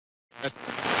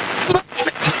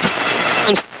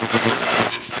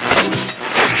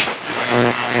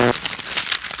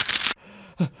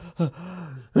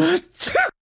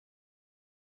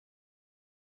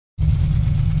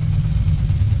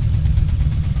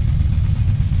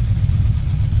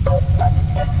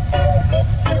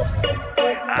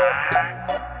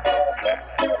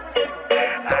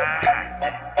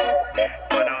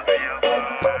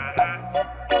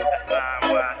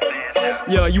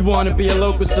Yo, you wanna be a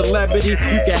local celebrity? You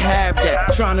can have that.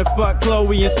 Tryna fuck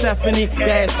Chloe and Stephanie?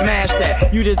 Yeah, smash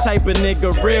that. You the type of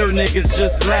nigga real niggas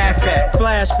just laugh at.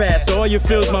 Flash fast, so all you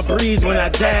feel's my breeze when I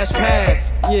dash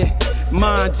past. Yeah,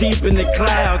 mind deep in the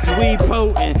clouds, we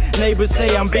potent. Neighbors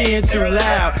say I'm being too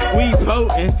loud. We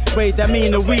potent. Wait, that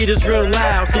mean the weed is real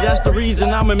loud. See, that's the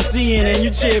reason I'm MCing and you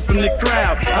cheer from the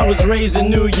crowd. I was raised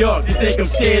in New York, you think I'm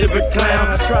scared of a clown?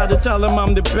 I tried to tell him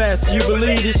I'm the best, you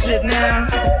believe this shit now?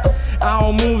 I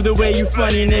don't move the way you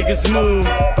funny niggas move,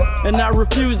 and I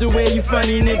refuse to wear you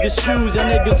funny niggas' shoes.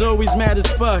 That niggas always mad as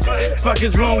fuck. Fuck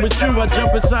is wrong with you? I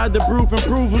jump inside the roof and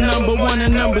prove I'm #1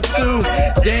 and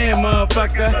 #2. Damn,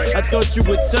 motherfucker, I thought you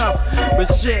were tough, but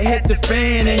shit hit the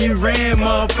fan and you ran,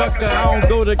 motherfucker. I don't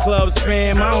go to clubs,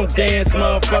 fam, I don't dance,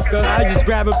 motherfucker. I just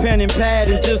grab a pen and pad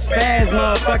and just spaz,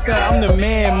 motherfucker. I'm the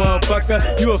man,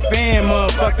 motherfucker. You a fan,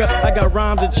 motherfucker. I got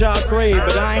rhymes that y'all crave,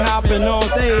 but I ain't hopping on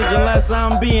stage unless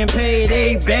I'm being paid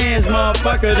 8 bands,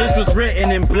 motherfucker. This was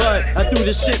written in blood. I do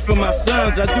this shit for my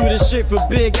sons. I do this shit for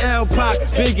Big L, Pac,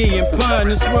 Biggie, and Pun.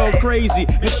 This world crazy.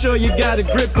 Make sure you got a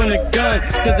grip on the gun,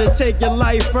 cause they take your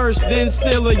life first, then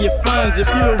steal all your funds. If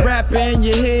you a rapper and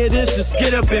you hear this, just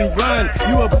get up and run.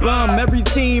 You a bum. Every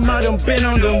team I done been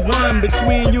on done won.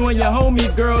 Between you and your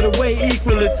homie girl, the weight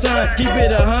equal a ton. Keep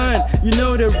it 100. You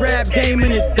know the rap game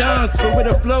and it dance, but with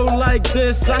a flow like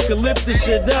this, I could lift this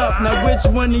shit up. Now which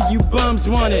one of you bums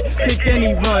want it? Pick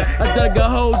anyone. I dug a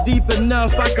hole deep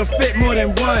enough, I could fit more than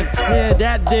one. Yeah,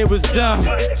 that day was dumb,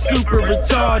 super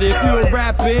retarded. If you a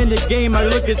rapper in the game, I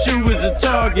look at you as a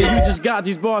target. You just got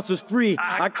these bars for free,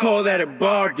 I call that a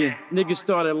bargain. Niggas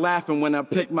started laughing when I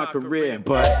picked my career,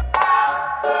 but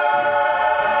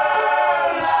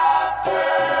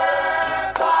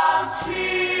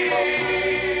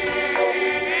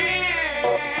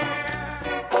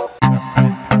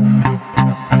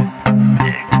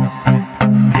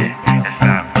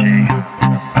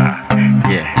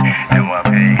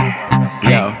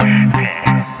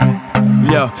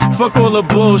yo, fuck all the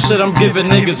bullshit, I'm giving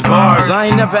niggas bars. I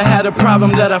ain't never had a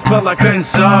problem that I felt I couldn't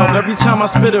solve. Every time I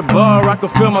spit a bar, I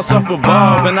could feel myself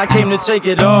evolve. And I came to take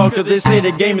it all, cause they say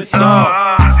the game is solved.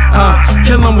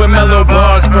 Kill them with mellow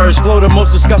bars first. Flow the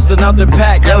most disgusting out the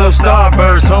pack, yellow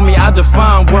starburst. Homie, I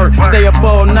define work. Stay up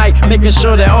all night, making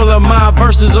sure that all of my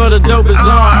verses or the dope is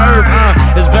on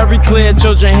earth. It's very clear,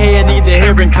 children here need the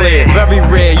hearing clear. Very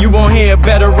rare, you won't hear a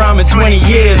better rhyme in 20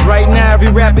 years. Right now,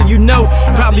 every rapper you know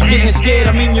probably getting scared.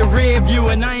 I'm in your rear view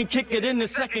and I ain't kick it in the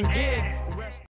second gear.